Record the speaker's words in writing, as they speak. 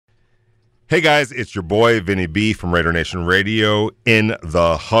Hey guys, it's your boy Vinny B from Raider Nation Radio in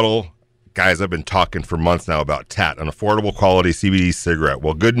the huddle. Guys, I've been talking for months now about TAT, an affordable quality CBD cigarette.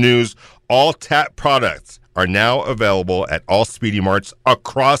 Well, good news, all TAT products are now available at all Speedy Marts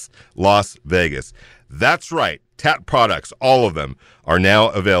across Las Vegas. That's right, TAT products, all of them, are now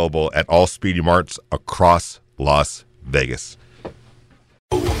available at all Speedy Marts across Las Vegas.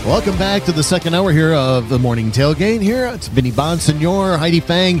 Welcome back to the second hour here of the Morning Tailgate. Here, it's Vinny Bonsignor, Heidi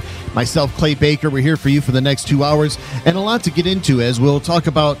Fang, myself, Clay Baker. We're here for you for the next 2 hours, and a lot to get into as we'll talk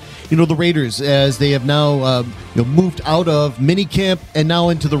about, the Raiders as they have now moved out of minicamp and now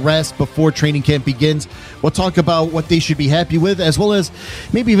into the rest before training camp begins. We'll talk about what they should be happy with, as well as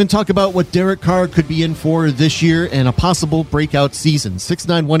maybe even talk about what Derek Carr could be in for this year and a possible breakout season.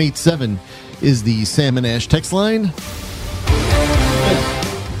 69187 is the Salmon Ash text line.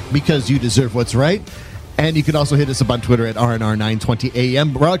 Because you deserve what's right. And you can also hit us up on Twitter at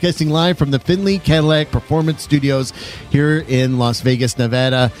RNR920AM, broadcasting live from the Finley Cadillac Performance Studios here in Las Vegas,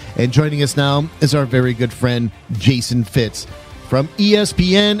 Nevada. And joining us now is our very good friend, Jason Fitz, from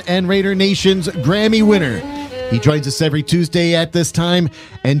ESPN and Raider Nation's Grammy winner. He joins us every Tuesday at this time.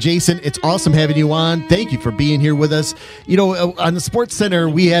 And Jason, it's awesome having you on. Thank you for being here with us. On the Sports Center,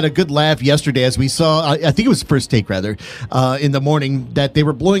 we had a good laugh yesterday as we saw, I think it was First Take rather, in the morning, that they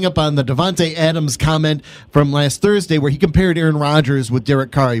were blowing up on the Davante Adams comment from last Thursday where he compared Aaron Rodgers with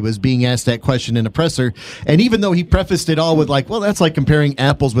Derek Carr. He was being asked that question in a presser. And even though he prefaced it all with that's like comparing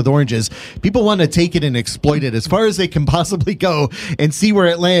apples with oranges, people want to take it and exploit it as far as they can possibly go and see where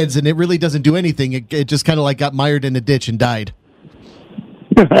it lands. And it really doesn't do anything. It just kind of got mired in a ditch and died.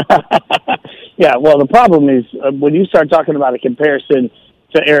 Yeah, well, the problem is when you start talking about a comparison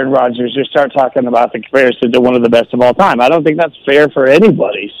to Aaron Rodgers, you start talking about the comparison to one of the best of all time. I don't think that's fair for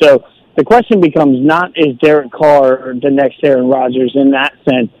anybody. So the question becomes not is Derek Carr the next Aaron Rodgers in that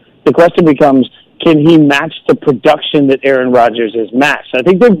sense. The question becomes, can he match the production that Aaron Rodgers has matched? I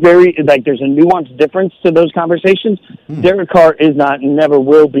think they're there's a nuanced difference to those conversations. Derek Carr is not and never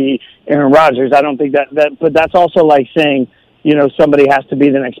will be Aaron Rodgers. I don't think that, but that's also like saying, somebody has to be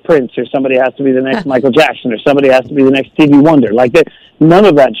the next Prince or somebody has to be the next Michael Jackson or somebody has to be the next Stevie Wonder. None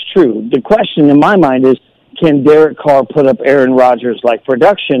of that's true. The question in my mind is, can Derek Carr put up Aaron Rodgers-like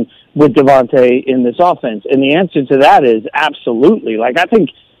production with Davante in this offense? And the answer to that is absolutely. I think,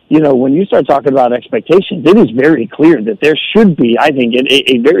 when you start talking about expectations, it is very clear that there should be, I think,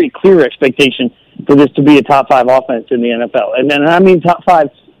 a very clear expectation for this to be a top 5 offense in the NFL. And then I mean top 5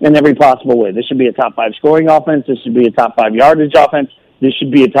 in every possible way. This should be a top 5 scoring offense. This should be a top 5 yardage offense. This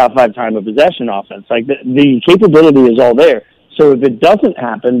should be a top 5 time of possession offense. The capability is all there. So if it doesn't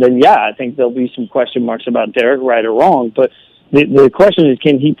happen, then yeah, I think there'll be some question marks about Derek, right or wrong. But the question is,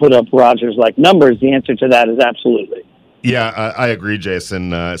 can he put up Rodgers-like numbers? The answer to that is absolutely. Yeah, I agree,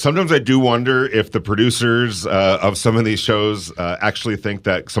 Jason. Sometimes I do wonder if the producers of some of these shows actually think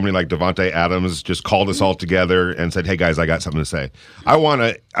that somebody like Davante Adams just called us all together and said, "Hey guys, I got something to say. I want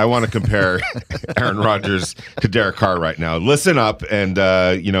to compare Aaron Rodgers to Derek Carr right now. Listen up and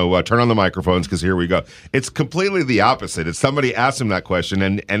turn on the microphones because here we go." It's completely the opposite. It's somebody asked him that question,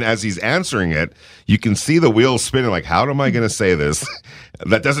 and as he's answering it, you can see the wheels spinning. How am I going to say this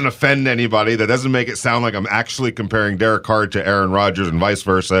that doesn't offend anybody? That doesn't make it sound like I'm actually comparing Derek Carr to Aaron Rodgers and vice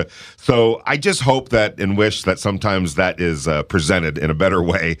versa. So I just hope that and wish that sometimes that is presented in a better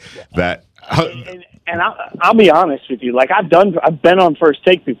way. That and I'll be honest with you. I've been on First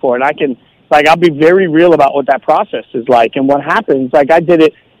Take before, and I can I'll be very real about what that process is like and what happens. I did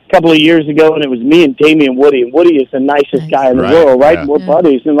it a couple of years ago, and it was me and Damian Woody, and Woody is the nicest guy in the world, right? Yeah. We're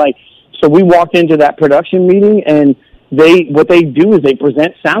buddies, and so we walked into that production meeting, and what they do is they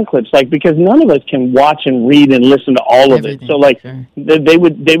present sound clips, because none of us can watch and read and listen to all of it. So sure. they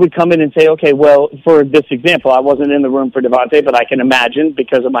would come in and say, okay, well, for this example, I wasn't in the room for Davante, but I can imagine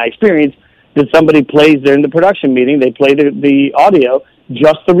because of my experience that somebody plays during the production meeting, they play the audio,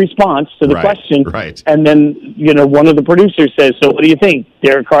 just the response to the question, and then one of the producers says, so what do you think?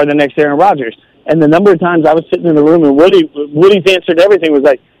 Derek Carr the next Aaron Rodgers? And the number of times I was sitting in the room and Woody's answer to everything was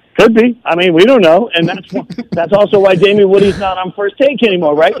like, could be. I mean, we don't know, and that's also why Damian Woody's not on First Take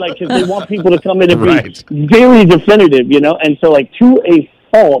anymore, right? Because they want people to come in and be very definitive, And so, to a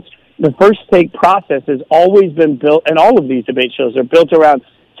fault, the First Take process has always been built, and all of these debate shows are built around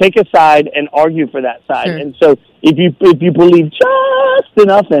take a side and argue for that side. Sure. And so, if you believe just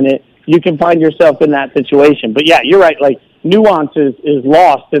enough in it, you can find yourself in that situation. But yeah, you're right. Nuance is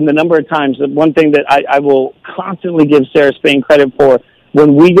lost, and the number of times. One thing that I will constantly give Sarah Spain credit for.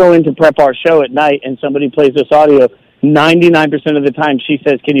 When we go in to prep our show at night and somebody plays this audio, 99% of the time she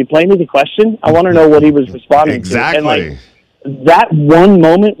says, can you play me the question? I want to know what he was responding to. Exactly. that one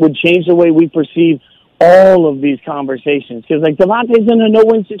moment would change the way we perceive all of these conversations. Because, like, Davante's in a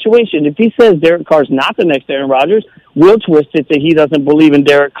no-win situation. If he says Derek Carr's not the next Aaron Rodgers, we'll twist it that he doesn't believe in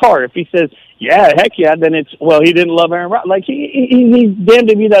Derek Carr. If he says, yeah, heck yeah, then it's, well, he didn't love Aaron Rodgers. Like, he's damned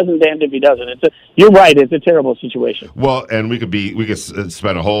if he doesn't, damned if he doesn't. You're right, it's a terrible situation. Well, and we could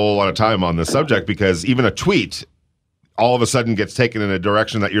spend a whole lot of time on this subject, because even a tweet all of a sudden gets taken in a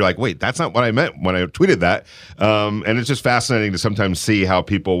direction that you're like, wait, that's not what I meant when I tweeted that. And it's just fascinating to sometimes see how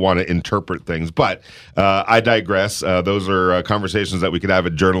people want to interpret things. But I digress. Those are conversations that we could have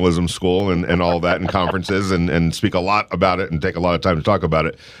at journalism school and all that, and conferences, and speak a lot about it and take a lot of time to talk about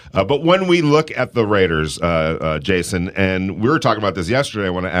it. But when we look at the Raiders, Jason, and we were talking about this yesterday,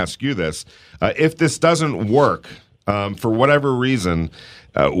 I want to ask you this. If this doesn't work, for whatever reason,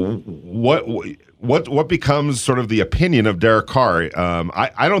 what becomes sort of the opinion of Derek Carr?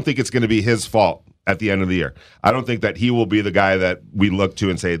 I don't think it's going to be his fault at the end of the year. I don't think that he will be the guy that we look to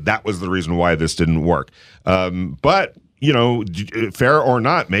and say that was the reason why this didn't work. But, you know, fair or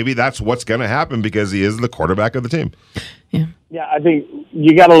not, maybe that's what's going to happen because he is the quarterback of the team. Yeah, I think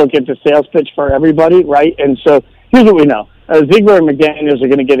you got to look at the sales pitch for everybody, right? And so here's what we know. Ziegler and McDaniels are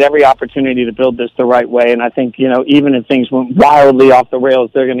going to get every opportunity to build this the right way, and I think, you know, even if things went wildly off the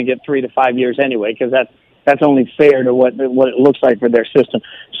rails, they're going to get 3 to 5 years anyway, because that's only fair to what it looks like for their system.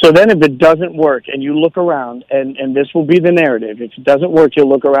 So then if it doesn't work, and you look around, and this will be the narrative, if it doesn't work, you'll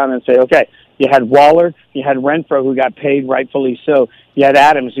look around and say, okay, you had Waller, you had Renfro, who got paid rightfully so, you had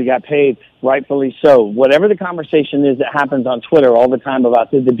Adams, who got paid rightfully so. Whatever the conversation is that happens on Twitter all the time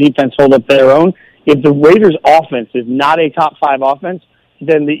about did the defense hold up their own, if the Raiders' offense is not a top 5 offense,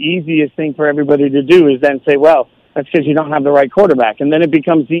 then the easiest thing for everybody to do is then say, well, that's because you don't have the right quarterback. And then it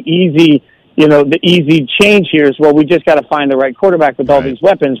becomes the easy change here is, well, we just got to find the right quarterback with all these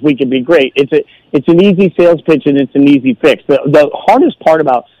weapons. We could be great. It's an easy sales pitch, and it's an easy fix. The hardest part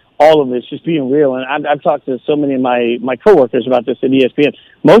about all of this, just being real, and I've talked to so many of my coworkers about this at ESPN,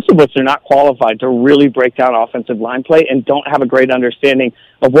 most of us are not qualified to really break down offensive line play and don't have a great understanding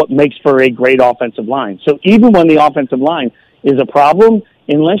of what makes for a great offensive line. So even when the offensive line is a problem,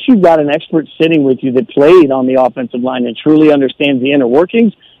 unless you've got an expert sitting with you that played on the offensive line and truly understands the inner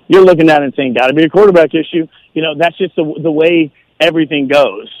workings, you're looking at it and saying, got to be a quarterback issue. You know, that's just the way everything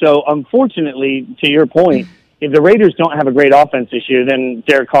goes. So unfortunately, to your point, if the Raiders don't have a great offense this year, then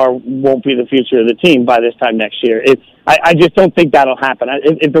Derek Carr won't be the future of the team by this time next year. I just don't think that'll happen.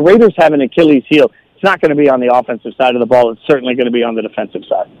 If the Raiders have an Achilles heel, it's not going to be on the offensive side of the ball. It's certainly going to be on the defensive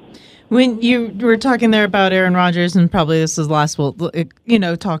side. When you were talking there about Aaron Rodgers, and probably this is the last we'll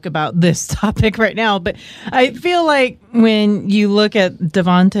talk about this topic right now, but I feel like when you look at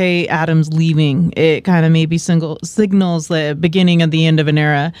Davante Adams leaving, it kind of maybe signals the beginning of the end of an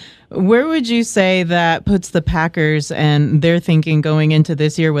era. Where would you say that puts the Packers and their thinking going into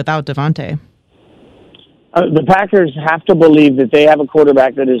this year without Davante? The Packers have to believe that they have a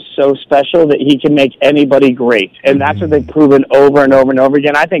quarterback that is so special that he can make anybody great. And that's what they've proven over and over and over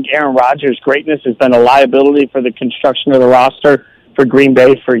again. I think Aaron Rodgers' greatness has been a liability for the construction of the roster for Green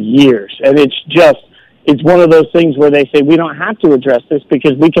Bay for years. And it's one of those things where they say, we don't have to address this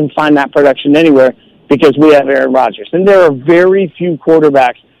because we can find that production anywhere because we have Aaron Rodgers. And there are very few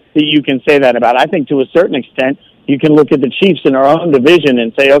quarterbacks that you can say that about. I think to a certain extent, you can look at the Chiefs in our own division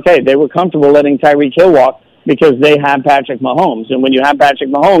and say, okay, they were comfortable letting Tyreek Hill walk because they have Patrick Mahomes. And when you have Patrick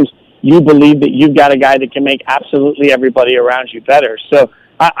Mahomes, you believe that you've got a guy that can make absolutely everybody around you better. So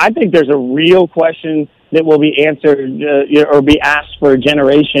I think there's a real question that will be answered or be asked for a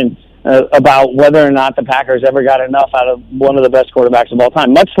generation about whether or not the Packers ever got enough out of one of the best quarterbacks of all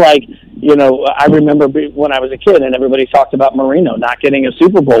time. Much like, I remember when I was a kid and everybody talked about Marino not getting a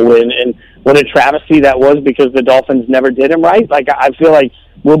Super Bowl win and what a travesty that was because the Dolphins never did him right. Like, I feel like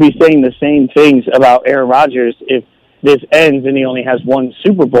we'll be saying the same things about Aaron Rodgers if this ends and he only has one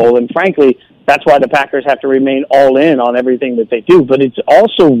Super Bowl. And frankly, that's why the Packers have to remain all in on everything that they do. But it's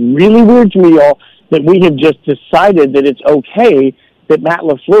also really weird to me, y'all, that we have just decided that it's okay that Matt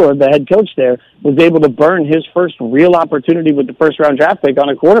LaFleur, the head coach there, was able to burn his first real opportunity with the first-round draft pick on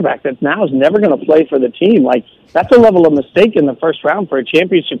a quarterback that now is never going to play for the team. Like, that's a level of mistake in the first round for a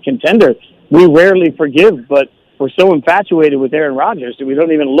championship contender we rarely forgive, but we're so infatuated with Aaron Rodgers that we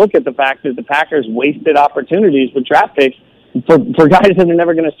don't even look at the fact that the Packers wasted opportunities with draft picks for guys that are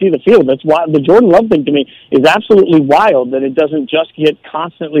never going to see the field. That's why the Jordan Love thing to me is absolutely wild that it doesn't just get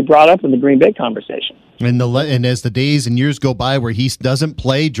constantly brought up in the Green Bay conversation. And as the days and years go by where he doesn't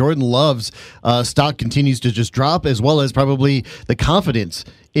play, Jordan Love's stock continues to just drop, as well as probably the confidence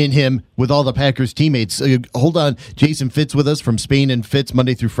in him with all the Packers teammates. Hold on. Jason Fitz with us from Spain and Fitz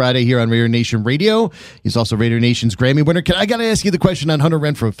Monday through Friday here on Raider Nation Radio. He's also Raider Nation's Grammy winner. I got to ask you the question on Hunter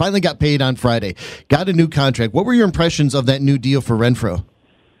Renfrow. Finally got paid on Friday. Got a new contract. What were your impressions of that new deal for Renfrow?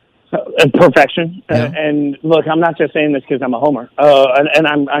 Perfection. Yeah. And look, I'm not just saying this because I'm a homer, and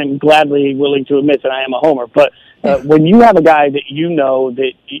I'm gladly willing to admit that I am a homer. But when you have a guy that you know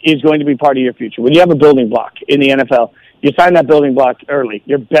that is going to be part of your future, when you have a building block in the NFL, you sign that building block early.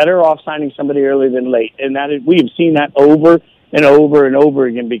 You're better off signing somebody early than late, and that is, we have seen that over and over and over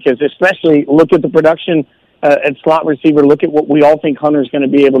again. Because especially look at the production at slot receiver, look at what we all think Hunter's going to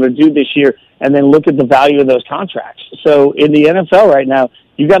be able to do this year, and then look at the value of those contracts. So in the NFL right now,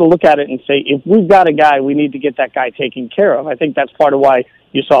 you got to look at it and say, if we've got a guy, we need to get that guy taken care of. I think that's part of why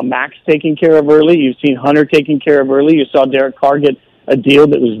you saw Max taken care of early. You've seen Hunter taken care of early. You saw Derek Carr get a deal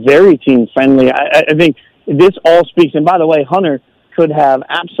that was very team-friendly. I think this all speaks, and by the way, Hunter could have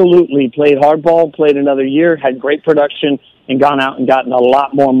absolutely played hardball, played another year, had great production, and gone out and gotten a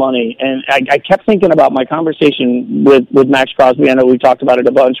lot more money. And I kept thinking about my conversation with Max Crosby. I know we talked about it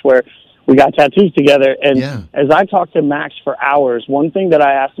a bunch, where we got tattoos together. And as I talked to Max for hours, one thing that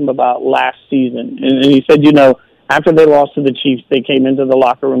I asked him about last season, and he said, you know, after they lost to the Chiefs, they came into the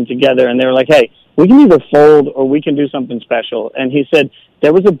locker room together, and they were like, hey, we can either fold or we can do something special. And he said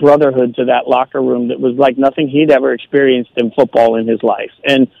there was a brotherhood to that locker room that was like nothing he'd ever experienced in football in his life.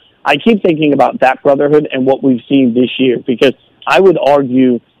 And I keep thinking about that brotherhood and what we've seen this year, because I would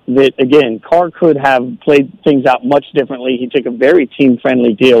argue that, again, Carr could have played things out much differently. He took a very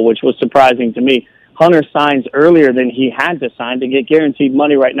team-friendly deal, which was surprising to me. Hunter signs earlier than he had to sign to get guaranteed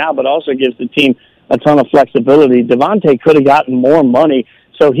money right now, but also gives the team a ton of flexibility. Devontae could have gotten more money,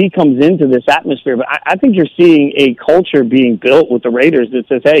 so he comes into this atmosphere. But I think you're seeing a culture being built with the Raiders that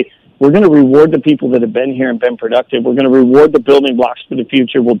says, hey, we're going to reward the people that have been here and been productive. We're going to reward the building blocks for the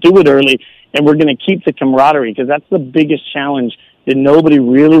future. We'll do it early, and we're going to keep the camaraderie, because that's the biggest challenge that nobody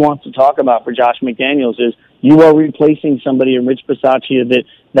really wants to talk about for Josh McDaniels is you are replacing somebody in Rich Bisaccia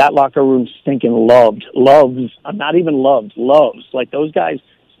that locker room stinking loves. Like, those guys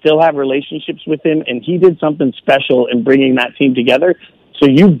still have relationships with him, and he did something special in bringing that team together. So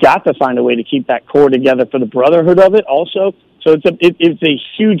you've got to find a way to keep that core together for the brotherhood of it also. So it's a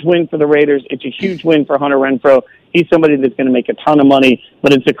huge win for the Raiders. It's a huge win for Hunter Renfrow. He's somebody that's going to make a ton of money,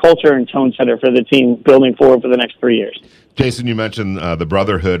 but it's a culture and tone setter for the team building forward for the next 3 years. Jason, you mentioned the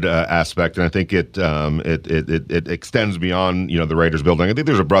brotherhood aspect, and I think it extends beyond the Raiders building. I think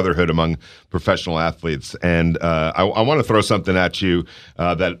there's a brotherhood among professional athletes, and I want to throw something at you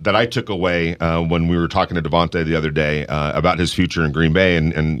that I took away when we were talking to Devontae the other day about his future in Green Bay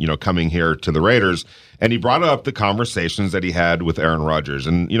and coming here to the Raiders. And he brought up the conversations that he had with Aaron Rodgers.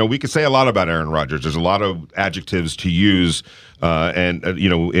 And, we could say a lot about Aaron Rodgers. There's a lot of adjectives to use in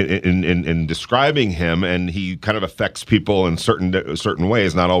describing him, and he kind of affects people in certain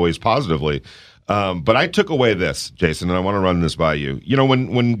ways, not always positively. But I took away this, Jason, and I want to run this by you.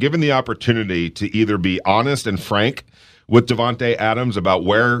 When given the opportunity to either be honest and frank with Davante Adams about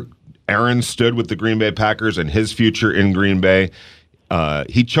where Aaron stood with the Green Bay Packers and his future in Green Bay,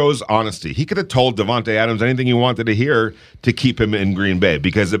 he chose honesty. He could have told Davante Adams anything he wanted to hear to keep him in Green Bay,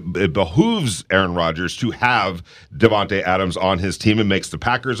 because it behooves Aaron Rodgers to have Davante Adams on his team. It makes the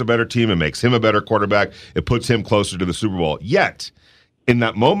Packers a better team. It makes him a better quarterback. It puts him closer to the Super Bowl. Yet, in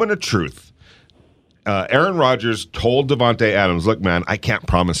that moment of truth, Aaron Rodgers told Davante Adams, look, man, I can't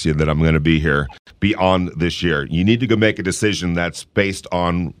promise you that I'm going to be here beyond this year. You need to go make a decision that's based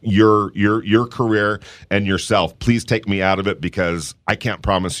on your career and yourself. Please take me out of it, because I can't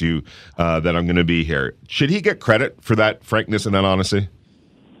promise you that I'm going to be here. Should he get credit for that frankness and that honesty?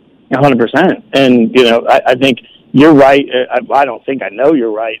 100%. And, I think you're right. I don't think I know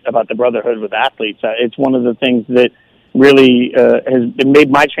you're right about the brotherhood with athletes. It's one of the things that really has made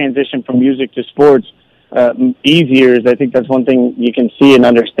my transition from music to sports easier. I think that's one thing you can see and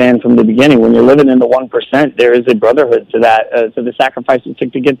understand from the beginning. When you're living in the 1%, there is a brotherhood to that, to the sacrifice it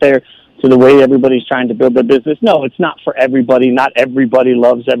took to get there, to the way everybody's trying to build their business. No, it's not for everybody. Not everybody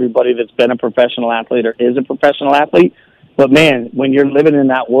loves everybody that's been a professional athlete or is a professional athlete. But, man, when you're living in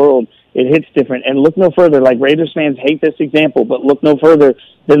that world, it hits different. And look no further. Like, Raiders fans hate this example, but look no further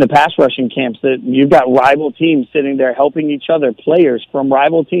than the pass rushing camps. That you've got rival teams sitting there helping each other, players from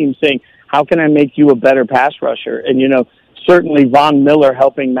rival teams saying, how can I make you a better pass rusher? And, certainly Von Miller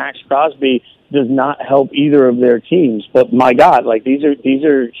helping Max Crosby does not help either of their teams. But, my God, like, these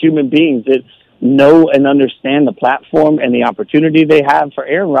are human beings that know and understand the platform and the opportunity they have. For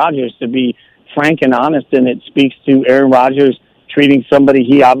Aaron Rodgers to be frank and honest, and it speaks to Aaron Rodgers treating somebody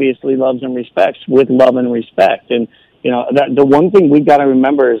he obviously loves and respects with love and respect. And, that the one thing we've got to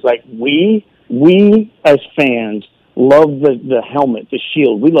remember is, like, we as fans love the helmet, the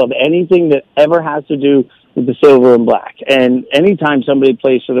shield. We love anything that ever has to do with the silver and black. And anytime somebody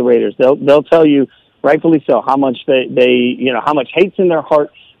plays for the Raiders, they'll tell you, rightfully so, how much they how much hate's in their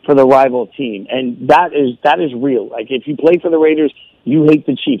heart for the rival team. And that is real. Like, if you play for the Raiders, you hate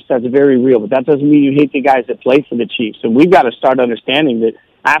the Chiefs. That's very real. But that doesn't mean you hate the guys that play for the Chiefs. And we've got to start understanding that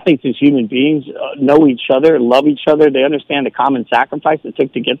athletes as human beings know each other, love each other. They understand the common sacrifice it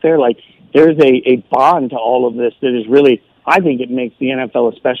took to get there. Like, there's a bond to all of this that is really, I think it makes the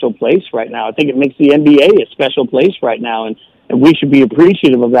NFL a special place right now. I think it makes the NBA a special place right now. And we should be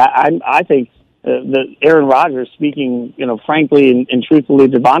appreciative of that. I think the Aaron Rodgers speaking, frankly and truthfully,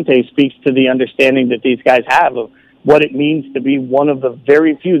 Davante speaks to the understanding that these guys have of what it means to be one of the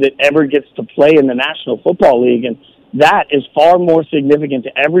very few that ever gets to play in the National Football League. And that is far more significant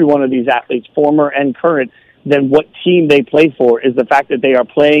to every one of these athletes, former and current, than what team they play for, is the fact that they are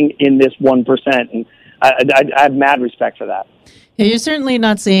playing in this 1%. And I have mad respect for that. Yeah, you're certainly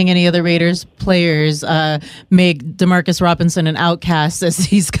not seeing any other Raiders players make Demarcus Robinson an outcast as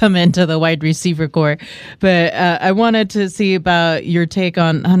he's come into the wide receiver corps. But I wanted to see about your take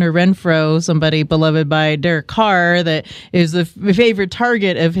on Hunter Renfrow, somebody beloved by Derek Carr that is the favorite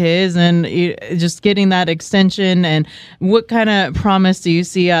target of his, and just getting that extension. And what kind of promise do you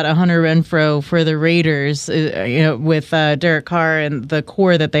see out of Hunter Renfrow for the Raiders, with Derek Carr and the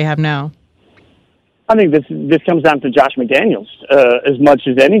core that they have now? I think this comes down to Josh McDaniels as much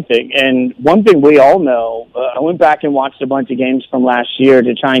as anything. And one thing we all know, I went back and watched a bunch of games from last year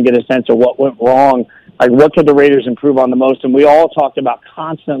to try and get a sense of what went wrong, like what could the Raiders improve on the most. And we all talked about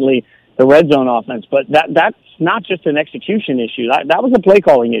constantly the red zone offense, but that's not just an execution issue. That was a play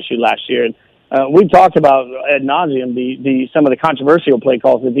calling issue last year. And we talked about ad nauseum some of the controversial play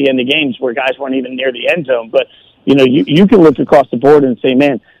calls at the end of games where guys weren't even near the end zone. But you can look across the board and say,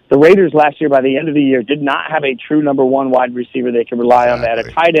 man, the Raiders last year, by the end of the year, did not have a true number one wide receiver they could rely on. They had a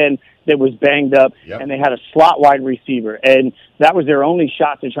tight end that was banged up, and they had a slot wide receiver. And that was their only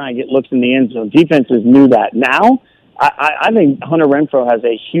shot to try and get looks in the end zone. Defenses knew that. Now, I think Hunter Renfrow has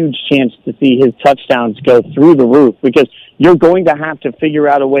a huge chance to see his touchdowns go through the roof, because you're going to have to figure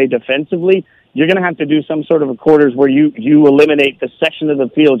out a way defensively. You're going to have to do some sort of a quarters where you eliminate the section of the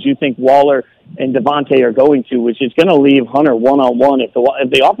field you think Waller and Davante are going to, which is going to leave Hunter one-on-one. If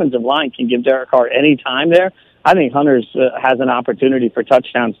the offensive line can give Derek Carr any time there, I think Hunter's has an opportunity for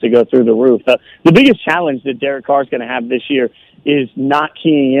touchdowns to go through the roof. The biggest challenge that Derek Carr is going to have this year is not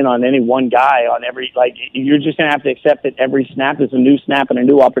keying in on any one guy on every, you're just going to have to accept that every snap is a new snap and a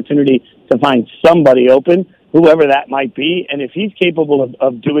new opportunity to find somebody open, whoever that might be. And if he's capable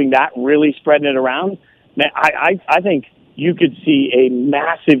of doing that, really spreading it around, man, I think you could see a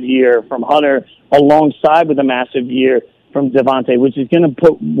massive year from Hunter alongside with a massive year from Davante, which is going to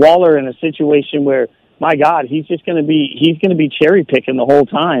put Waller in a situation where, my God, he's going to be cherry picking the whole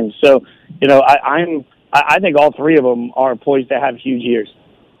time. So, I think all three of them are poised to have huge years.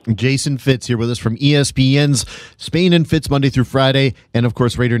 Jason Fitz here with us from ESPN's Spain and Fitz Monday through Friday, and of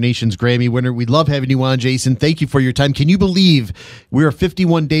course Raider Nation's Grammy winner. We love having you on, Jason. Thank you for your time. Can you believe we are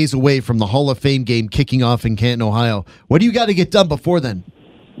 51 days away from the Hall of Fame game kicking off in Canton, Ohio? What do you got to get done before then?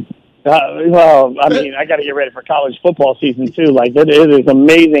 Well, I mean, I got to get ready for college football season too. Like, it is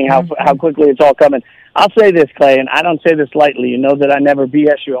amazing how quickly it's all coming. I'll say this, Clay, and I don't say this lightly. You know that I never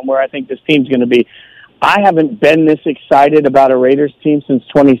BS you on where I think this team's going to be. I haven't been this excited about a Raiders team since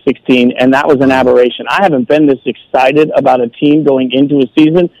 2016, and that was an aberration. I haven't been this excited about a team going into a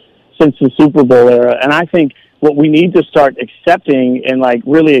season since the Super Bowl era. And I think what we need to start accepting and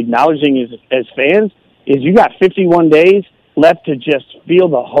really acknowledging as fans is you got 51 days left to just feel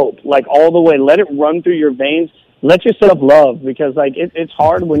the hope, all the way. Let it run through your veins. Let yourself love, because it's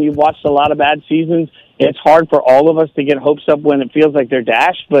hard when you've watched a lot of bad seasons. It's hard for all of us to get hopes up when it feels like they're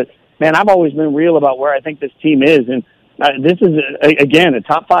dashed, but man, I've always been real about where I think this team is. And this is, again, a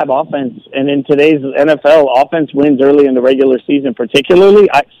top 5 offense. And in today's NFL, offense wins early in the regular season particularly.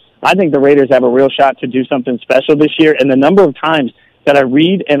 I think the Raiders have a real shot to do something special this year. And the number of times that I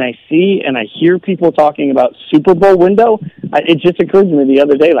read and I see and I hear people talking about Super Bowl window, it just occurred to me the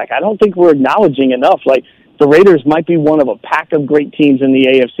other day, I don't think we're acknowledging enough. The Raiders might be one of a pack of great teams in the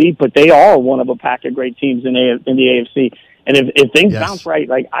AFC, but they are one of a pack of great teams in the AFC. And if things Yes. bounce right,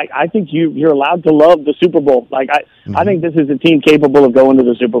 like I think you're allowed to love the Super Bowl. Like I think this is a team capable of going to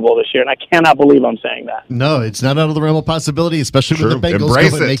the Super Bowl this year, and I cannot believe I'm saying that. No, it's not out of the realm of possibility, especially True. when the Bengals Embrace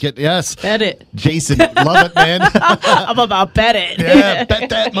go and it. make it. Yes. Bet it. Jason, love it, man. I'm about bet it. Yeah, bet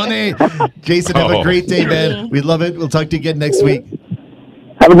that money. Jason, have a Oh. great day, man. We love it. We'll talk to you again next week.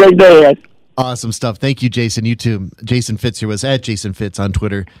 Have a great day, guys. Awesome stuff. Thank you, Jason. You too. Jason Fitz here was at Jason Fitz on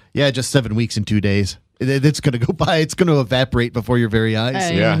Twitter. Yeah, just 7 weeks and 2 days. It's going to go by. It's going to evaporate before your very eyes.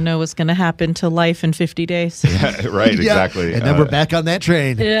 I Yeah. don't know what's going to happen to life in 50 days. Yeah, right, Yeah. exactly. And then we're back on that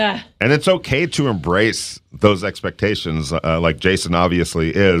train. Yeah. And it's okay to embrace those expectations, like Jason obviously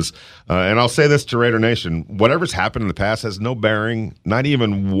is. And I'll say this to Raider Nation: whatever's happened in the past has no bearing, not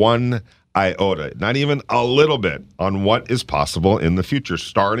even one iota, not even a little bit, on what is possible in the future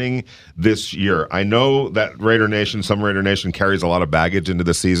starting this year. I know that some Raider Nation carries a lot of baggage into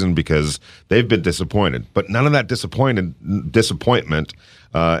the season because they've been disappointed, but none of that disappointment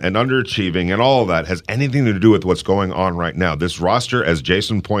and underachieving and all of that has anything to do with what's going on right now. This roster, as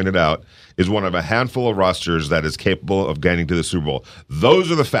Jason pointed out, is one of a handful of rosters that is capable of getting to the Super Bowl.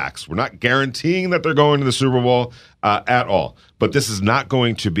 Those are the facts. We're not guaranteeing that they're going to the Super Bowl at all. But this is not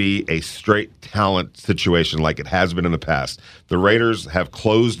going to be a straight talent situation like it has been in the past. The Raiders have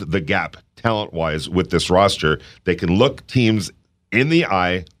closed the gap talent-wise with this roster. They can look teams in the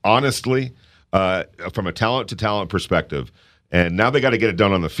eye, honestly, from a talent-to-talent perspective. And now they got to get it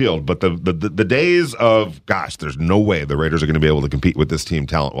done on the field. But the days of, gosh, there's no way the Raiders are going to be able to compete with this team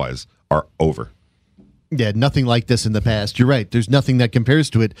talent-wise are over. Yeah, nothing like this in the past. You're right. There's nothing that compares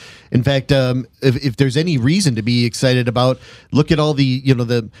to it. In fact, if there's any reason to be excited about, look at all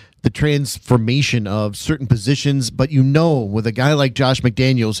the transformation of certain positions. But with a guy like Josh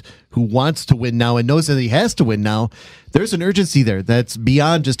McDaniels who wants to win now and knows that he has to win now, there's an urgency there that's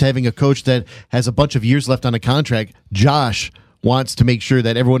beyond just having a coach that has a bunch of years left on a contract. Josh wants to make sure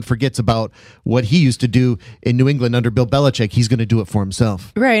that everyone forgets about what he used to do in New England under Bill Belichick. He's going to do it for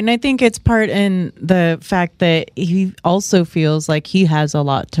himself. Right. And I think it's part in the fact that he also feels like he has a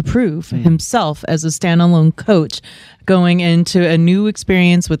lot to prove himself as a standalone coach going into a new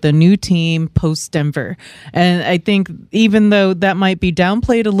experience with a new team post Denver. And I think even though that might be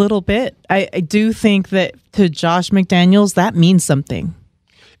downplayed a little bit, I do think that to Josh McDaniels, that means something.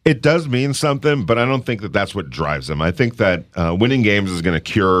 It does mean something, but I don't think that that's what drives him. I think that winning games is going to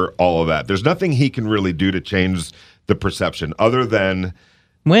cure all of that. There's nothing he can really do to change the perception other than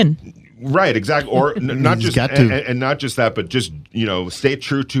win. Right, exactly. Or not He's just got to. and not just that, but just stay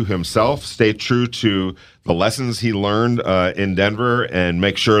true to himself, stay true to the lessons he learned in Denver, and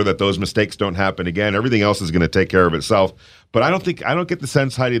make sure that those mistakes don't happen again. Everything else is going to take care of itself. But I don't get the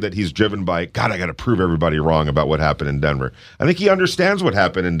sense, Heidi, that he's driven by, God, I got to prove everybody wrong about what happened in Denver. I think he understands what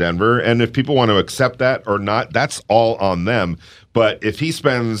happened in Denver, and if people want to accept that or not, that's all on them. But if he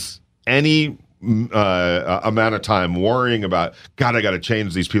spends any amount of time worrying about, God, I got to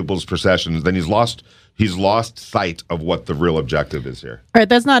change these people's perceptions, then he's lost sight of what the real objective is here. All right,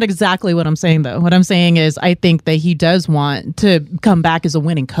 that's not exactly what I'm saying, though. What I'm saying is I think that he does want to come back as a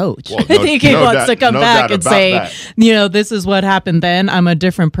winning coach. Well, I think he wants to come back and say, that. This is what happened then. I'm a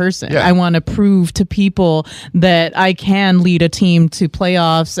different person. Yeah. I want to prove to people that I can lead a team to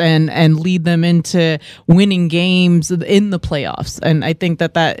playoffs and lead them into winning games in the playoffs. And I think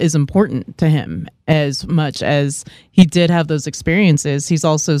that is important to him as much as he did have those experiences. He's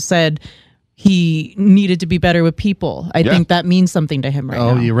also said he needed to be better with people. I think that means something to him right now.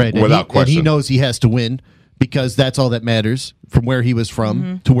 Oh, you're right. Without question. And he knows he has to win because that's all that matters from where he was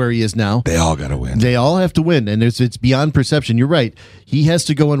from to where he is now. They all got to win. They all have to win, and it's beyond perception. You're right. He has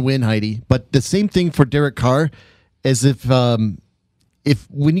to go and win, Heidi. But the same thing for Derek Carr, as if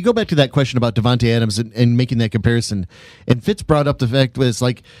when you go back to that question about Davante Adams and making that comparison, and Fitz brought up the fact that it's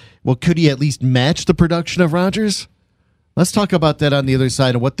like, well, could he at least match the production of Rodgers? Let's talk about that on the other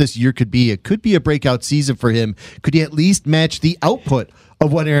side and what this year could be. It could be a breakout season for him. Could he at least match the output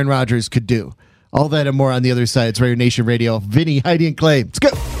of what Aaron Rodgers could do? All that and more on the other side. It's Raider Nation Radio. Vinny, Heidi, and Clay. Let's go.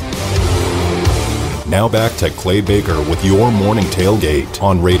 Now back to Clay Baker with your morning tailgate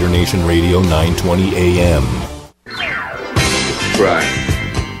on Raider Nation Radio 920 AM. Brian.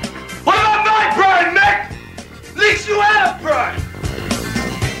 What about my Brian, Mick? At least you have Brian.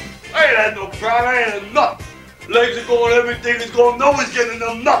 I ain't had no Brian. I ain't had nothing. Legs are going, everything is going, no one's getting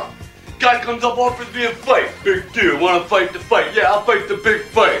them nothing. Guy comes up, offers me a fight. Big deal, want to fight the fight. Yeah, I'll fight the big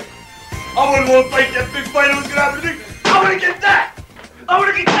fight. I wouldn't want to fight that big fight. I was going to have to do. I want to get that. I want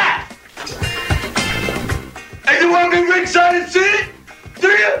to get that. And you want to be ringside and see it? Do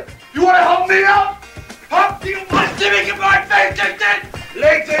you? You want to help me out? Huh? Do you want to see me get my face kicked in?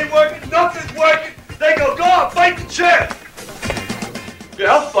 Legs ain't working, nothing's working. They go on, fight the chair.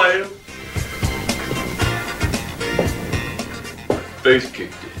 Yeah, I'll fight him. Face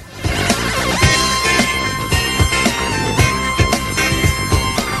kicked it.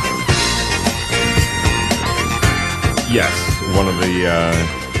 Yes, one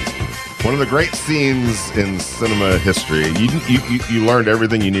of the great scenes in cinema history. You learned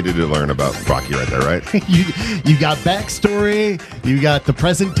everything you needed to learn about Rocky right there, right? you got backstory, you got the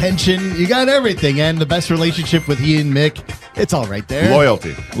present tension, you got everything, and the best relationship with he and Mick. It's all right there.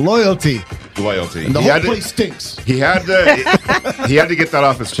 Loyalty. And the whole place stinks. He had to get that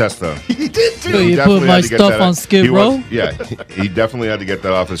off his chest, though. He did too. He You definitely put my had to get stuff that on out. Skid He was- Row? Yeah, he definitely had to get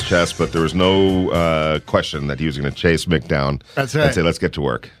that off his chest, but there was no question that he was going to chase Mick down. That's right. And say, let's get to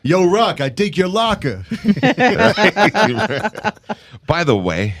work. Yo, Rock, I dig your locker. By the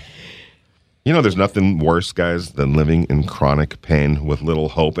way, you know, there's nothing worse, guys, than living in chronic pain with little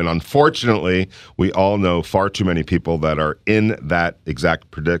hope. And unfortunately, we all know far too many people that are in that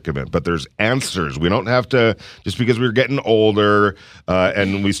exact predicament. But there's answers. We don't have to, just because we're getting older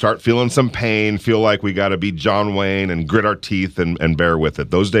and we start feeling some pain, feel like we got to be John Wayne and grit our teeth and bear with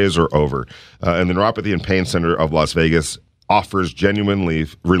it. Those days are over. And the Neuropathy and Pain Center of Las Vegas offers genuine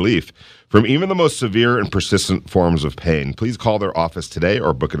relief from even the most severe and persistent forms of pain. Please call their office today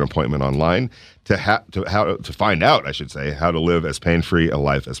or book an appointment online to find out, I should say, how to live as pain-free a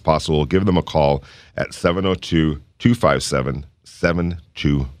life as possible. Give them a call at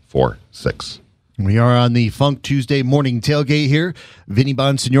 702-257-7246. We are on the Funk Tuesday morning tailgate here. Vinny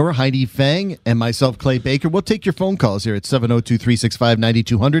Bonsignor, Heidi Fang, and myself, Clay Baker. We'll take your phone calls here at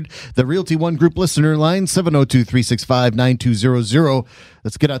 702-365-9200. The Realty One Group listener line, 702-365-9200.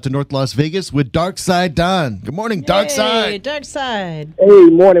 Let's get out to North Las Vegas with Darkside Don. Good morning, Darkside. Hey, Dark Side. Hey,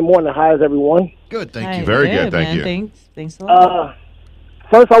 morning. How's everyone? Good, thank Hi, you. Very good, thank man. you. Thanks a lot.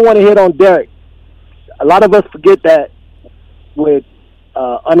 First, I want to hit on Derek. A lot of us forget that with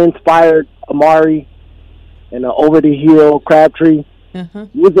uninspired Amari and over the hill Crabtree, Uh-huh.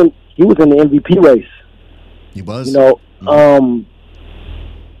 he was in the MVP race. He was. You know,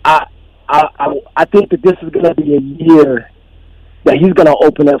 I think that this is going to be a year that he's going to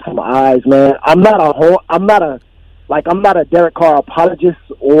open up some eyes, man. I'm not a Derek Carr apologist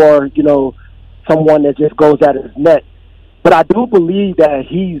or, you know, someone that just goes at his neck. But I do believe that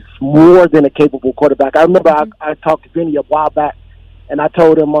he's more than a capable quarterback. I remember I talked to Vinny a while back, and I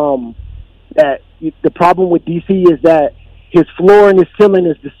told him that the problem with DC is that his floor and his ceiling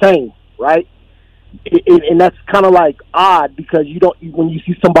is the same, right? And that's kind of like odd because when you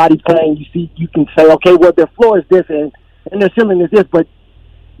see somebody playing, you can say, okay, well, their floor is this and their ceiling is this. But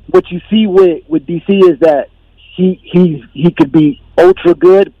what you see with DC is that he could be ultra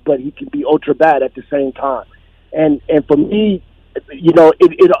good, but he could be ultra bad at the same time. And for me, you know,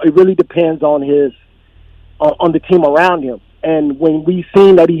 it really depends on on the team around him. And when we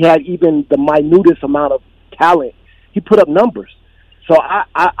seen that he had even the minutest amount of talent, he put up numbers. So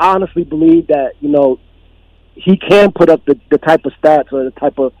I honestly believe that, you know, he can put up the type of stats or the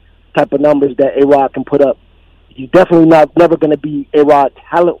type of numbers that A-Rod can put up. He's definitely never going to be A-Rod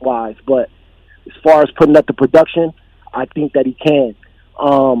talent-wise, but as far as putting up the production, I think that he can.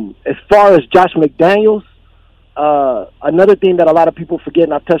 As far as Josh McDaniels, another thing that a lot of people forget,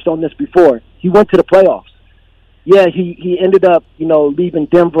 and I've touched on this before, he went to the playoffs. Yeah, he ended up, you know, leaving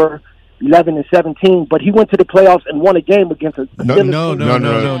Denver 11-17, but he went to the playoffs and won a game against a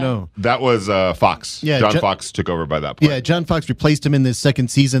No. That was Fox. Yeah, John Fox took over by that point. Yeah, John Fox replaced him in the second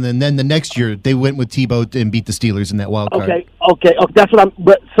season, and then the next year they went with Tebow and beat the Steelers in that wild card. Okay, that's what I'm.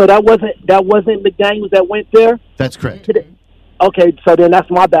 But so that wasn't McDaniels that went there. That's correct. Okay, so then that's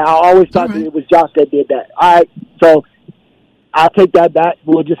my bad. I always thought that it was Josh that did that. All right, so I'll take that back.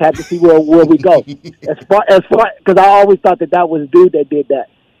 We'll just have to see where we go. as far because I always thought that was dude that did that.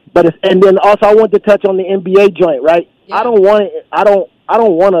 But and then also I want to touch on the NBA joint, right? Yeah. I don't want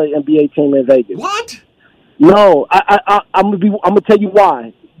an NBA team in Vegas. What? No, I'm gonna tell you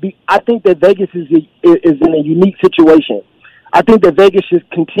why. I think that Vegas is in a unique situation. I think that Vegas should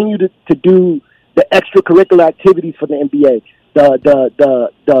continue to do the extracurricular activities for the NBA.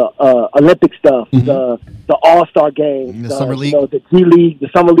 The Olympic stuff, the All-Star games, the Summer League, the G League, the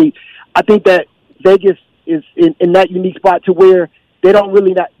Summer League. I think that Vegas is in that unique spot to where they don't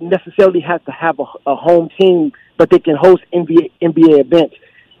really not necessarily have to have a home team, but they can host NBA events.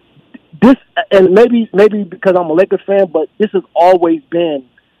 This, and maybe because I'm a Lakers fan, but this has always been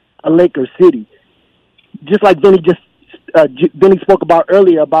a Lakers city. Just like Vinny spoke about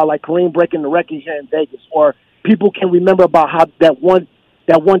earlier about like Kareem breaking the record here in Vegas, or people can remember about how that one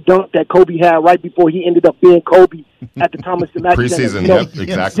dunk that Kobe had right before he ended up being Kobe at the Thomas Mack preseason. Center. Yep,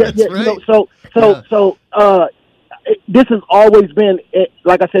 exactly. Right. this has always been,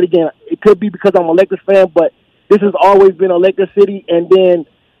 like I said again, it could be because I'm a Lakers fan, but this has always been a Lakers city. And then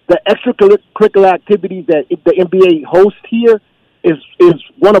the extracurricular activities that the NBA hosts here is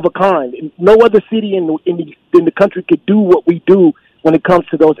one of a kind. No other city in the country could do what we do when it comes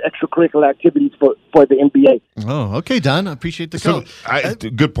to those extracurricular activities for the NBA. Oh, okay, Don. I appreciate the call.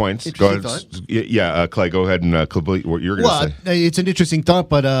 Good points. Go ahead. Clay, go ahead and complete what you're going to say. It's an interesting thought,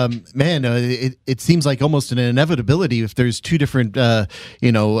 but man, it seems like almost an inevitability if there's two different,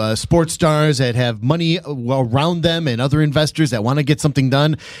 sports stars that have money around them and other investors that want to get something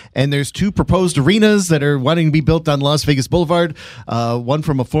done, and there's two proposed arenas that are wanting to be built on Las Vegas Boulevard, one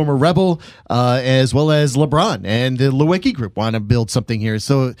from a former Rebel, as well as LeBron and the Lewicki Group want to build something here.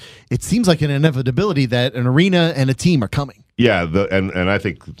 So it seems like an inevitability that an arena and a team are coming. Yeah, and I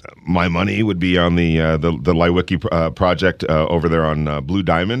think my money would be on the Lewicki project over there on Blue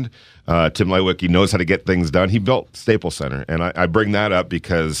Diamond. Tim Lewicki knows how to get things done. He built Staples Center, and I bring that up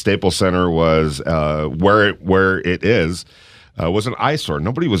because Staples Center was where it is. Was an eyesore.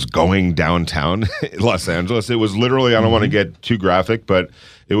 Nobody was going downtown Los Angeles. It was literally, I don't want to get too graphic, but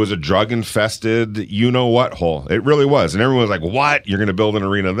it was a drug-infested you-know-what hole. It really was. And everyone was like, what? You're going to build an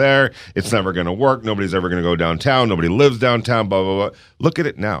arena there? It's never going to work. Nobody's ever going to go downtown. Nobody lives downtown, blah, blah, blah. Look at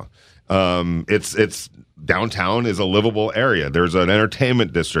it now. It's downtown is a livable area. There's an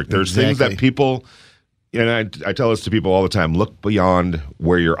entertainment district. There's things that people, and I tell this to people all the time, look beyond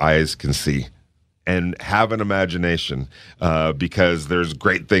where your eyes can see. And have an imagination because there's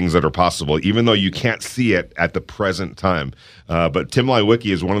great things that are possible, even though you can't see it at the present time. But Tim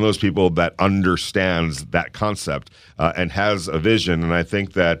Lewicki is one of those people that understands that concept and has a vision. And I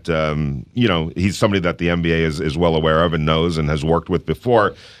think that, he's somebody that the NBA is well aware of and knows and has worked with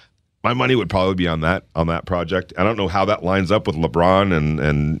before. My money would probably be on that project. I don't know how that lines up with LeBron,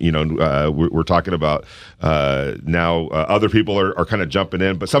 and we're talking about now other people are kind of jumping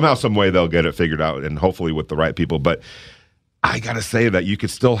in, but somehow, some way they'll get it figured out, and hopefully with the right people. But I got to say that you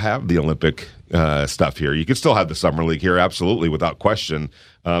could still have the Olympic stuff here. You could still have the Summer League here, absolutely, without question.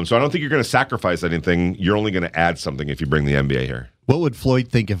 So I don't think you're going to sacrifice anything. You're only going to add something if you bring the NBA here. What would Floyd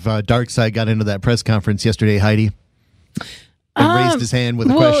think if Darkside got into that press conference yesterday, Heidi? And raised his hand with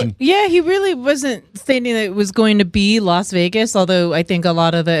a question. Yeah, he really wasn't stating that it was going to be Las Vegas, although I think a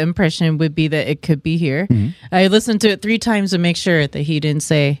lot of the impression would be that it could be here. Mm-hmm. I listened to it 3 times to make sure that he didn't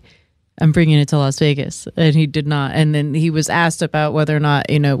say, I'm bringing it to Las Vegas. And he did not. And then he was asked about whether or not,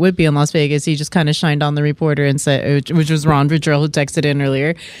 it would be in Las Vegas. He just kind of shined on the reporter and said, which was Ron Vidrell, who texted in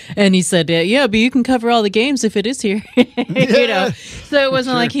earlier. And he said, yeah, but you can cover all the games if it is here. So it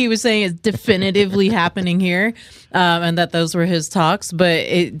wasn't like he was saying it's definitively happening here. And that those were his talks, but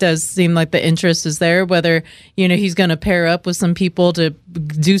it does seem like the interest is there, whether, he's going to pair up with some people to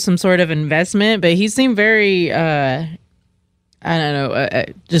do some sort of investment, but he seemed very, I'm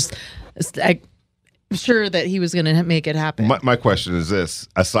sure that he was going to make it happen. My question is this,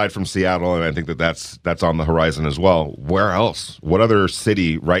 aside from Seattle, and I think that's on the horizon as well, where else? What other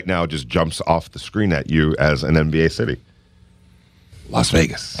city right now just jumps off the screen at you as an NBA city? Las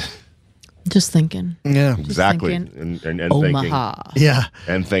Vegas. Just thinking. Yeah. Exactly. Thinking. And Omaha. Thinking. Yeah.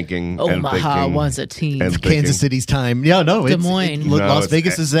 And thinking. Omaha was a team. It's Kansas City's time. Yeah, no. Des Moines. Las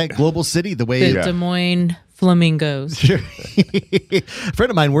Vegas is that global city the way. The Des Moines Flamingos. Sure. A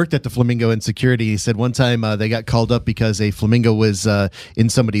friend of mine worked at the Flamingo in security. He said one time they got called up because a flamingo was in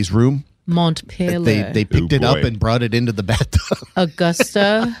somebody's room. Montpelier. They picked it up and brought it into the bathtub.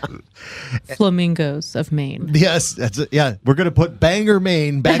 Augusta Flamingos of Maine. Yes, that's it. Yeah, we're going to put Bangor,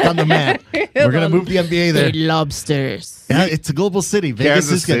 Maine back on the map. We're going to move the NBA there. Lobsters. Yeah, it's a global city. Vegas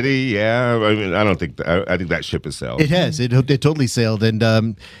Kansas City, yeah. I mean, I don't think I think that ship has sailed. It has. It totally sailed.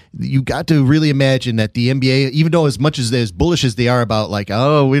 And you got to really imagine that the NBA, even though as much as bullish as they are about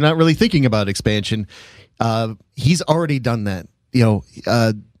we're not really thinking about expansion, he's already done that.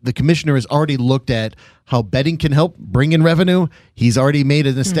 The commissioner has already looked at how betting can help bring in revenue. He's already made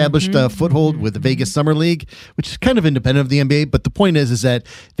an established foothold with the Vegas Summer League, which is kind of independent of the NBA. But the point is that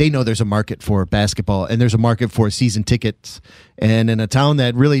they know there's a market for basketball and there's a market for season tickets. And in a town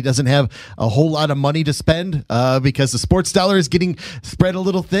that really doesn't have a whole lot of money to spend because the sports dollar is getting spread a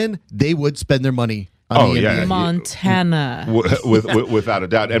little thin, they would spend their money. Montana, without a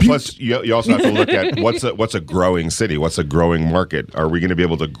doubt, and plus you also have to look at what's a growing city, what's a growing market. Are we going to be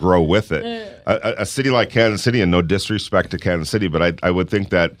able to grow with it? A city like Kansas City, and no disrespect to Kansas City, but I would think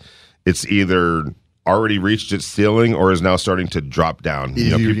that it's either already reached its ceiling or is now starting to drop down.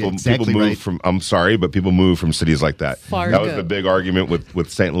 People move from. I'm sorry, but people move from cities like that. Fargo. That was the big argument with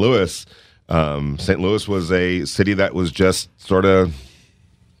St. Louis. St. Louis was a city that was just sort of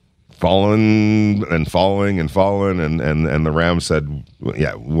falling and falling and falling, and the Rams said,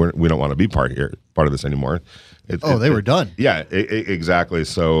 "Yeah, we don't want to be part of this anymore." They were done. Yeah, exactly.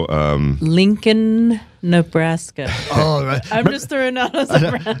 So Lincoln, Nebraska. Oh, right. I'm just throwing out a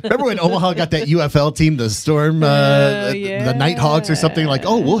surprise. Remember when Omaha got that UFL team, the Storm, the Nighthawks or something? Like,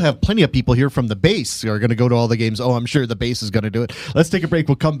 we'll have plenty of people here from the base who are going to go to all the games. I'm sure the base is going to do it. Let's take a break.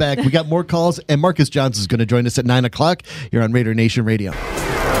 We'll come back. We got more calls, and Marcus Johnson is going to join us at 9 o'clock here on Raider Nation Radio.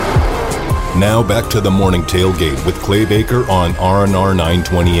 Now back to the Morning Tailgate with Clay Baker on RNR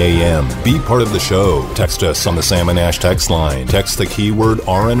 920 AM. Be part of the show. Text us on the Sam and Ash text line. Text the keyword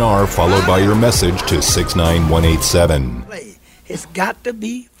RNR followed by your message to 69187. It's got to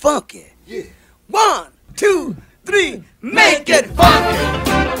be funky. Yeah. 1, 2, 3, make it funky.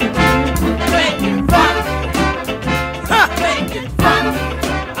 Make it funky. Ha! Make it funky.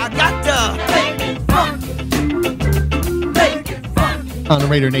 I got to make it funky. Make it funky. On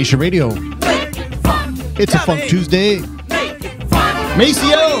Raider Nation Radio. It's a Funk Tuesday.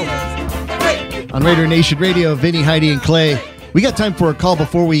 Maceo! On Raider Nation Radio, Vinny, Heidi, and Clay. We got time for a call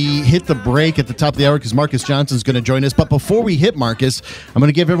before we hit the break at the top of the hour because Marcus Johnson's going to join us. But before we hit Marcus, I'm going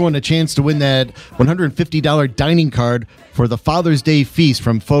to give everyone a chance to win that $150 dining card for the Father's Day feast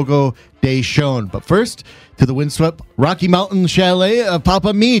from Fogo de Chão. But first, to the windswept Rocky Mountain Chalet of Papa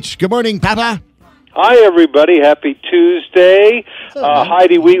Meach. Good morning, Papa. Hi, everybody. Happy Tuesday.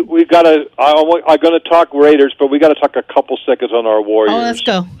 Heidi, we've got to, I'm going to talk Raiders, but we got to talk a couple seconds on our Warriors. Oh, let's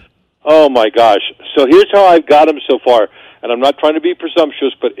go. Oh, my gosh. So here's how I've got them so far. And I'm not trying to be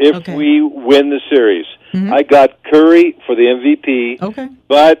presumptuous, but if we win the series, I got Curry for the MVP. Okay.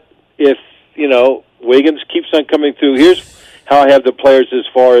 But if, Wiggins keeps on coming through, here's how I have the players as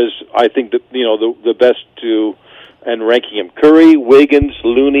far as I think that, the best to, and ranking them. Curry, Wiggins,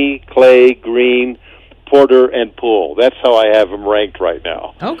 Looney, Clay, Green, Porter, and Poole. That's how I have them ranked right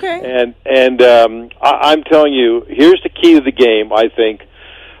now. Okay. And I'm telling you, here's the key to the game, I think.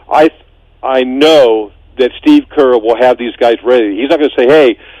 I know that Steve Kerr will have these guys ready. He's not going to say,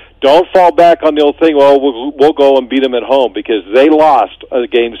 hey, don't fall back on the old thing, we'll go and beat them at home, because they lost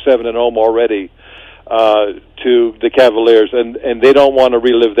Game 7 at home already to the Cavaliers, and they don't want to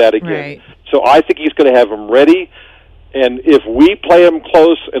relive that again. Right. So I think he's going to have them ready. And if we play them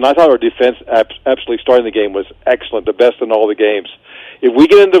close, and I thought our defense absolutely starting the game was excellent, the best in all the games. If we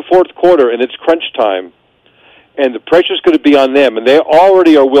get into the fourth quarter and it's crunch time, and the pressure's going to be on them, and they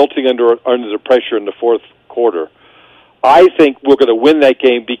already are wilting under the pressure in the fourth quarter, I think we're going to win that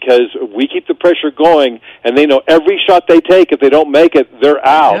game because we keep the pressure going, and they know every shot they take, if they don't make it, they're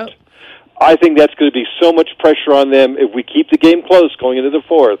out. Yep. I think that's going to be so much pressure on them if we keep the game close going into the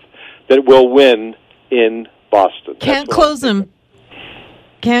fourth that we'll win in Boston. Can't close them.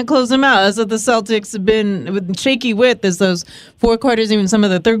 Can't close them out. That's what the Celtics have been shaky with, is those four quarters, even some of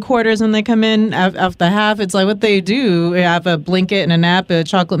the third quarters when they come in after half. It's like what they do, have a blanket and a nap, a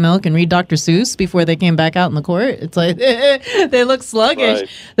chocolate milk, and read Dr. Seuss before they came back out in the court. It's like they look sluggish. Right.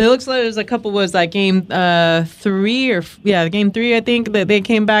 They look sluggish. There's a couple, was that game 3 game 3, I think, that they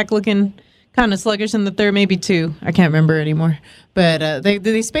came back looking kind of sluggish in the third, maybe 2. I can't remember anymore. But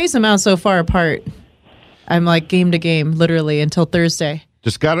they space them out so far apart. I'm like game to game, literally, until Thursday.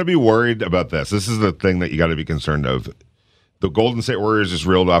 Just got to be worried about this. This is the thing that you got to be concerned of. The Golden State Warriors just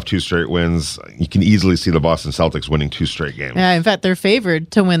reeled off 2 straight wins. You can easily see the Boston Celtics winning 2 straight games. Yeah, in fact, they're favored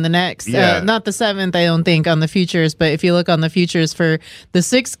to win the next. Yeah. Not the 7th, I don't think, on the futures, but if you look on the futures for the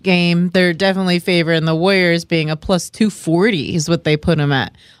 6th game, they're definitely favored, and the Warriors being a plus 240 is what they put them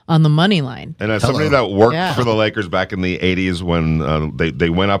at on the money line. And as somebody that worked for the Lakers back in the 80s when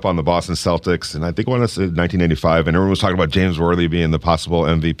they went up on the Boston Celtics, and I think when it's 1985, and everyone was talking about James Worthy being the possible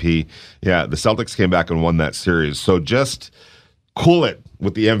MVP. Yeah, the Celtics came back and won that series. So just cool it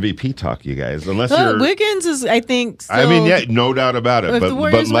with the MVP talk, you guys. Unless Wiggins is, I think, still, I mean, yeah, no doubt about it. But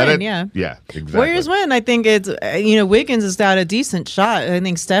let win, it, yeah, exactly. Warriors win. I think it's, Wiggins has got a decent shot. I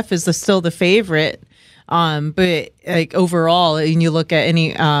think Steph is still the favorite. But like overall, and you look at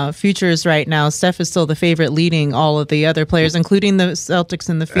any futures right now, Steph is still the favorite, leading all of the other players, including the Celtics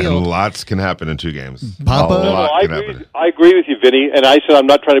in the field. And lots can happen in 2 games. Papa, I agree with you, Vinny. And I said I'm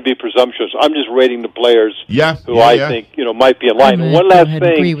not trying to be presumptuous. I'm just rating the players who I think might be in line. One last thing.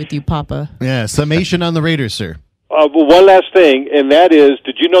 I agree with you, Papa. Yeah, summation on the Raiders, sir. One last thing, and that is,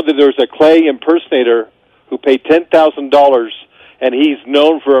 did you know that there's a Clay impersonator who paid $10,000, and he's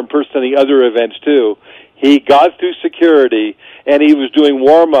known for impersonating other events too? He got through security, and he was doing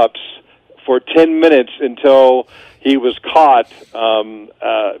warm-ups for 10 minutes until he was caught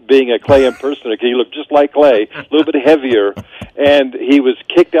being a Clay impersonator. He looked just like Clay, a little bit heavier, and he was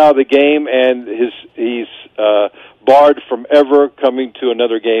kicked out of the game, and he's barred from ever coming to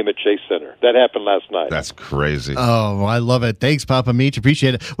another game at Chase Center. That happened last night. That's crazy. Oh, I love it. Thanks, Papa Meech.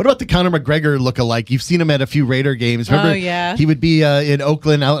 Appreciate it. What about the Conor McGregor look-alike? You've seen him at a few Raider games. Remember, yeah. he would be in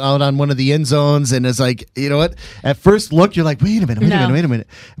Oakland out on one of the end zones, and it's like, you know what? At first look, you're like, wait a minute.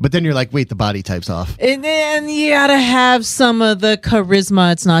 But then you're like, wait, the body type's off. And then you gotta have some of the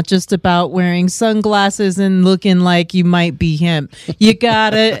charisma. It's not just about wearing sunglasses and looking like you might be him. You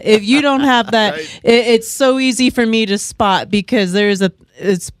gotta, if you don't have that, it's so easy for me to spot because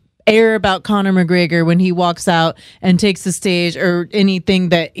it's air about Conor McGregor when he walks out and takes the stage or anything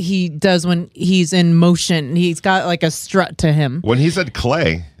that he does when he's in motion. He's got like a strut to him. When he said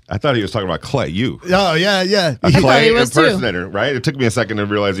Clay, I thought he was talking about Clay, you. Oh, yeah. A thought Clay he was impersonator, right? It took me a second to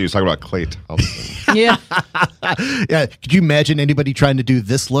realize he was talking about Clay Thompson. Yeah. Yeah. Could you imagine anybody trying to do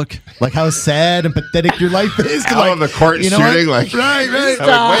this look? Like how sad and pathetic your life is? Out on the court shooting, what? like, Right. I'm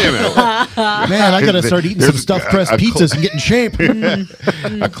like, wait a minute. Man, I got to start eating some There's stuffed crust pizzas and get in shape.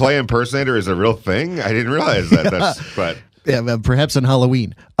 A Clay impersonator is a real thing? I didn't realize that. But Yeah, well, perhaps on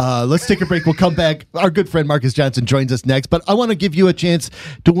Halloween. Let's take a break. We'll come back. Our good friend Marcus Johnson joins us next. But I want to give you a chance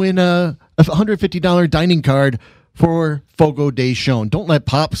to win a $150 dining card for Fogo de Chão. Don't let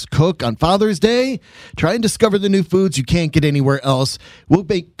Pops cook on Father's Day. Try and discover the new foods you can't get anywhere else. We'll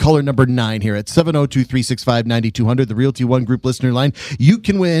make caller number 9 here at 702-365-9200, the Realty One Group listener line. You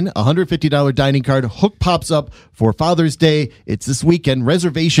can win a $150 dining card. Hook Pops up for Father's Day. It's this weekend.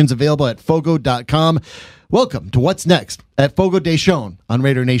 Reservations available at fogo.com. Welcome to What's Next at Fogo de Chão on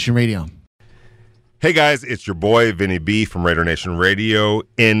Raider Nation Radio. hey guys, it's your boy Vinny B from Raider Nation Radio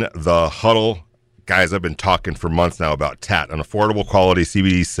in the huddle. Guys, I've been talking for months now about TAT, an affordable quality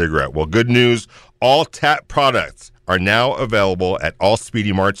CBD cigarette. Well, good news, all TAT products are now available at all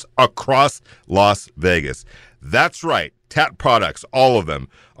Speedy Marts across Las Vegas. That's right, TAT products, all of them,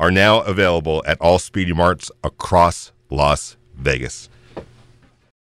 are now available at all Speedy Marts across Las Vegas.